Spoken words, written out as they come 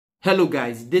Hello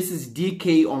guys, this is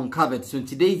DK Uncovered. So in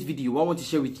today's video, what I want to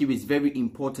share with you is very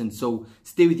important. So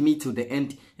stay with me till the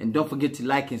end and don't forget to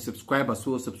like and subscribe as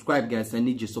well. Subscribe guys, I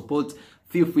need your support.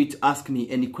 Feel free to ask me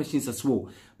any questions as well.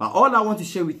 But all I want to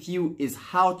share with you is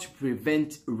how to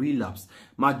prevent relapse.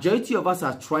 Majority of us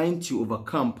are trying to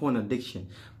overcome porn addiction.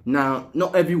 Now,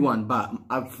 not everyone, but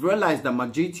I've realized that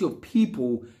majority of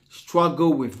people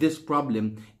struggle with this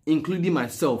problem, including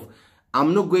myself.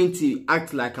 I'm not going to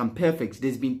act like I'm perfect.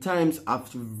 There's been times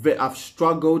I've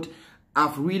struggled,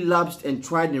 I've relapsed and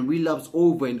tried and relapsed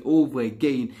over and over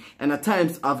again. And at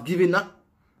times I've given up.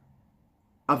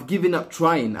 I've given up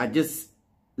trying. I just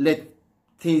let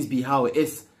things be how it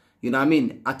is. You know what I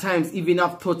mean? At times even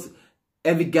I've thought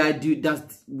every guy does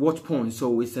watch porn,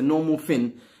 so it's a normal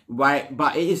thing. Right?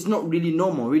 But it's not really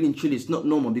normal. Really and truly, it's not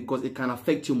normal because it can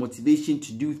affect your motivation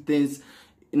to do things.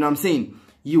 You know what I'm saying?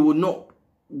 You will not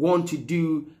want to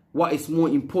do what is more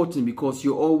important because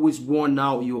you're always worn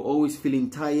out, you're always feeling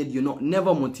tired, you're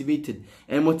never motivated,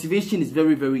 and motivation is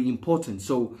very, very important.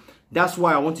 So that's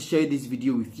why I want to share this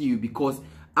video with you, because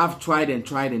I've tried and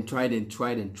tried and tried and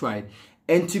tried and tried,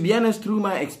 and to be honest, through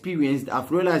my experience,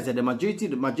 I've realized that the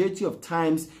majority of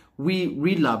times we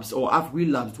relapse, or I've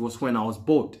relapsed, was when I was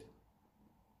bored.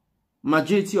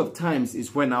 Majority of times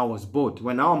is when I was bored.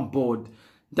 When I'm bored,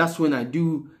 that's when I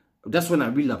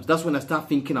relapse. That's when I start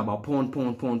thinking about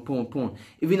porn.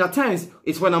 Even at times,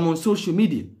 it's when I'm on social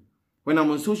media. When I'm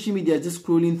on social media, just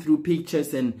scrolling through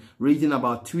pictures and reading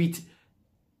about tweets.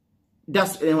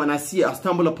 That's when I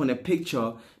stumble upon a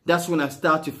picture. That's when I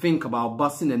start to think about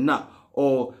busting a nut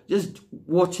or just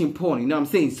watching porn. You know what I'm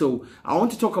saying? So I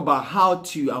want to talk about how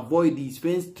to avoid these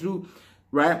things through,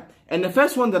 right? And the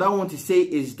first one that I want to say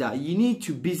is that you need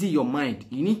to busy your mind.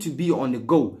 You need to be on the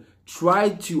go. Try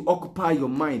to occupy your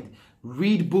mind.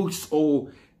 Read books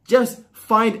or just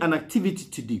find an activity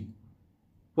to do.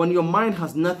 When your mind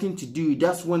has nothing to do,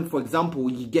 that's when, for example,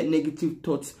 you get negative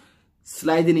thoughts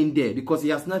sliding in there because it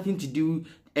has nothing to do.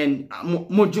 And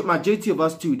majority of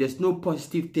us too, there's no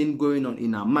positive thing going on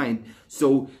in our mind.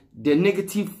 So the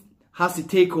negative has to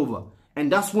take over. And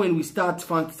that's when we start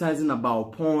fantasizing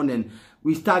about porn and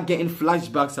we start getting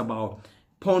flashbacks about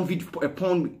a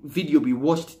porn video we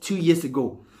watched 2 years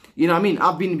ago. You know what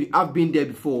I mean? I've been there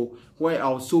before where I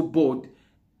was so bored.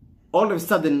 All of a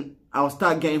sudden, I'll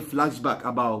start getting flashback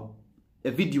about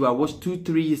a video I watched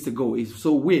 2-3 years ago. It's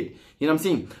so weird. You know what I'm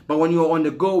saying? But when you're on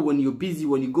the go, when you're busy,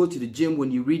 when you go to the gym,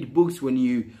 when you read books, when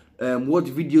you watch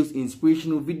videos,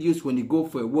 inspirational videos, when you go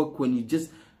for a walk, when you just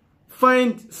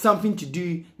find something to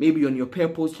do, maybe on your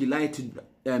purpose, you like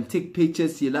to take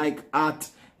pictures, you like art,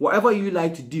 whatever you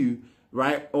like to do,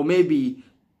 right? Or maybe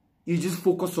you just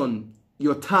focus on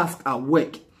your task at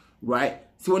work, right?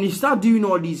 So when you start doing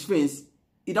all these things,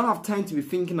 you don't have time to be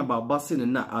thinking about busting a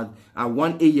nut at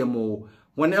 1 a.m. or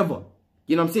whenever.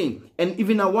 You know what I'm saying? And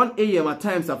even at 1 a.m. at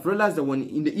times, I've realized that when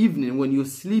in the evening, when you're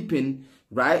sleeping,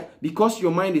 right? Because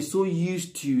your mind is so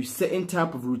used to certain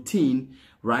type of routine,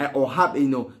 right? Or have,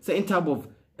 certain type of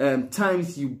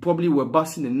times you probably were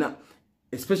busting a nut,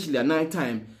 especially at night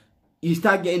time, you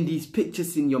start getting these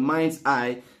pictures in your mind's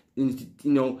eye.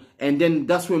 And then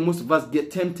that's when most of us get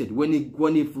tempted. When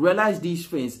you realize these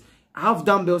things, I have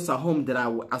dumbbells at home that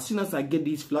as soon as I get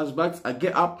these flashbacks, I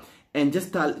get up and just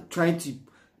start trying to,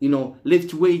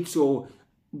 lift weights or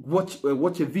watch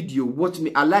a video.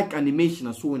 I like animation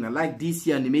as well, and I like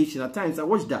DC animation. At times I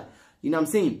watch that. You know what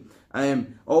I'm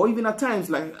saying? Or even at times,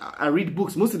 like, I read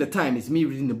books. Most of the time it's me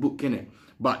reading the book, innit?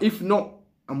 But if not,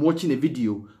 I'm watching a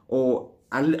video, or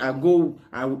I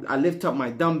lift up my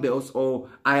dumbbells, or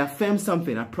I affirm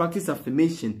something, I practice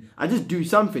affirmation. I just do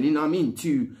something, you know what I mean,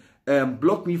 to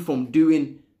block me from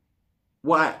doing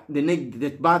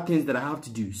the bad things that I have to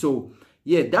do. So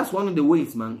yeah, that's one of the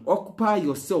ways, man. Occupy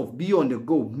yourself, be on the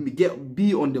go,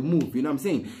 be on the move, you know what I'm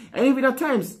saying? And even at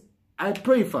times, I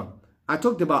pray, fam. I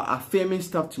talked about affirming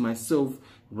stuff to myself,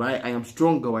 right? I am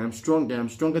stronger, I am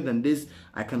stronger than this,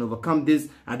 I can overcome this,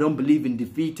 I don't believe in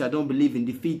defeat,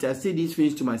 I say these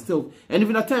things to myself. And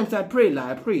even at times I pray, you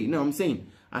know what I'm saying?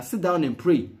 I sit down and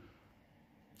pray.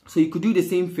 So you could do the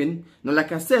same thing. Now,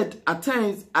 like I said, at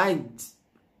times I'm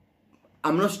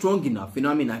not strong enough, you know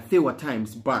what I mean? I fail at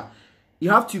times, but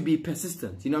you have to be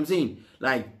persistent, you know what I'm saying?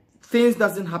 Like, things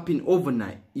doesn't happen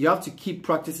overnight. You have to keep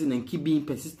practicing and keep being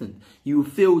persistent. You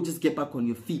fail, just get back on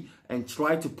your feet and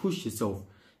try to push yourself.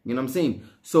 You know what I'm saying?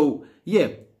 So, yeah.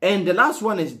 And the last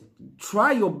one is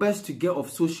try your best to get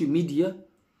off social media.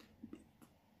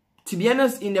 To be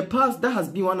honest, in the past, that has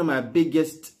been one of my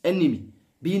biggest enemy.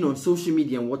 Being on social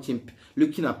media and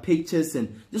looking at pictures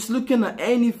and just looking at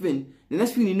anything. The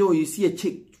next thing you know, you see a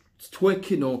chick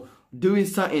twerking or doing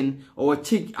something, or a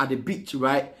chick at the beach,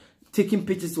 right, taking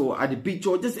pictures, or at the beach,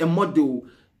 or just a model,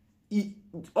 we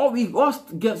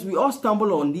all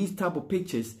stumble on these type of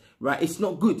pictures, right? It's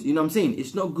not good, you know what I'm saying?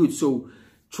 It's not good. So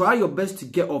try your best to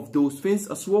get off those things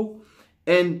as well.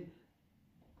 And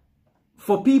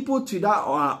for people that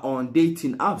are on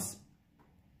dating apps,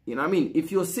 you know what I mean?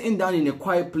 If you're sitting down in a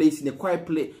quiet place,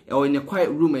 or in a quiet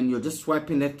room, and you're just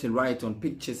swiping left and right on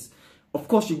pictures, of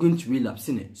course you're going to relapse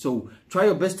in it. So try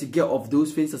your best to get off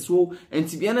those things as well. And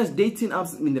to be honest, dating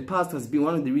apps in the past has been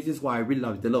one of the reasons why I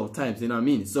relapsed a lot of times, you know what I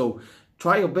mean? So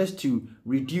try your best to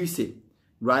reduce it,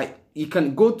 right? You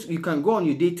can go on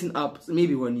your dating apps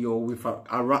maybe when you're with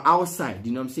outside,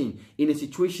 you know what I'm saying, in a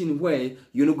situation where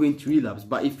you're not going to relapse.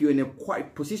 But if you're in a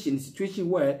quiet position, a situation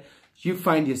where you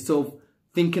find yourself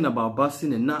thinking about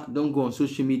busting and not, don't go on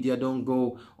social media, don't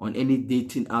go on any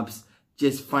dating apps.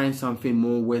 Just find something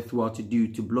more worthwhile to do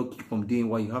to block you from doing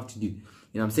what you have to do. You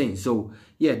know what I'm saying? So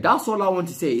yeah, that's all I want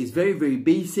to say. It's very, very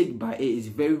basic, but it is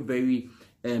very, very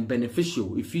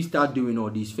beneficial if you start doing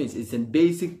all these things. It's a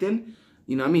basic thing.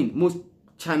 You know what I mean? Most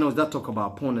channels that talk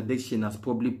about porn addiction has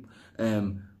probably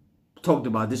talked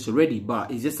about this already,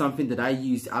 but it's just something that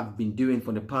I've been doing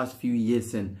for the past few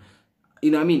years. And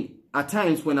you know what I mean? At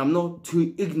times when I'm not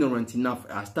too ignorant enough,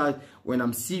 I start when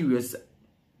I'm serious,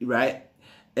 right?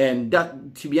 And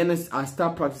that, to be honest, I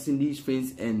start practicing these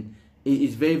things, and it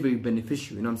is very, very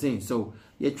beneficial, you know what I'm saying? So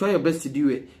yeah, try your best to do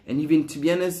it. And even, to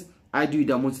be honest, I do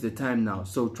that most of the time now.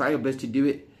 So try your best to do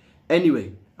it.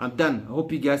 Anyway, I'm done. I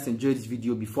hope you guys enjoyed this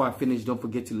video. Before I finish, don't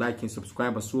forget to like and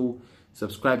subscribe as well.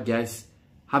 Subscribe, guys.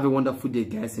 Have a wonderful day,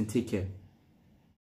 guys, and take care.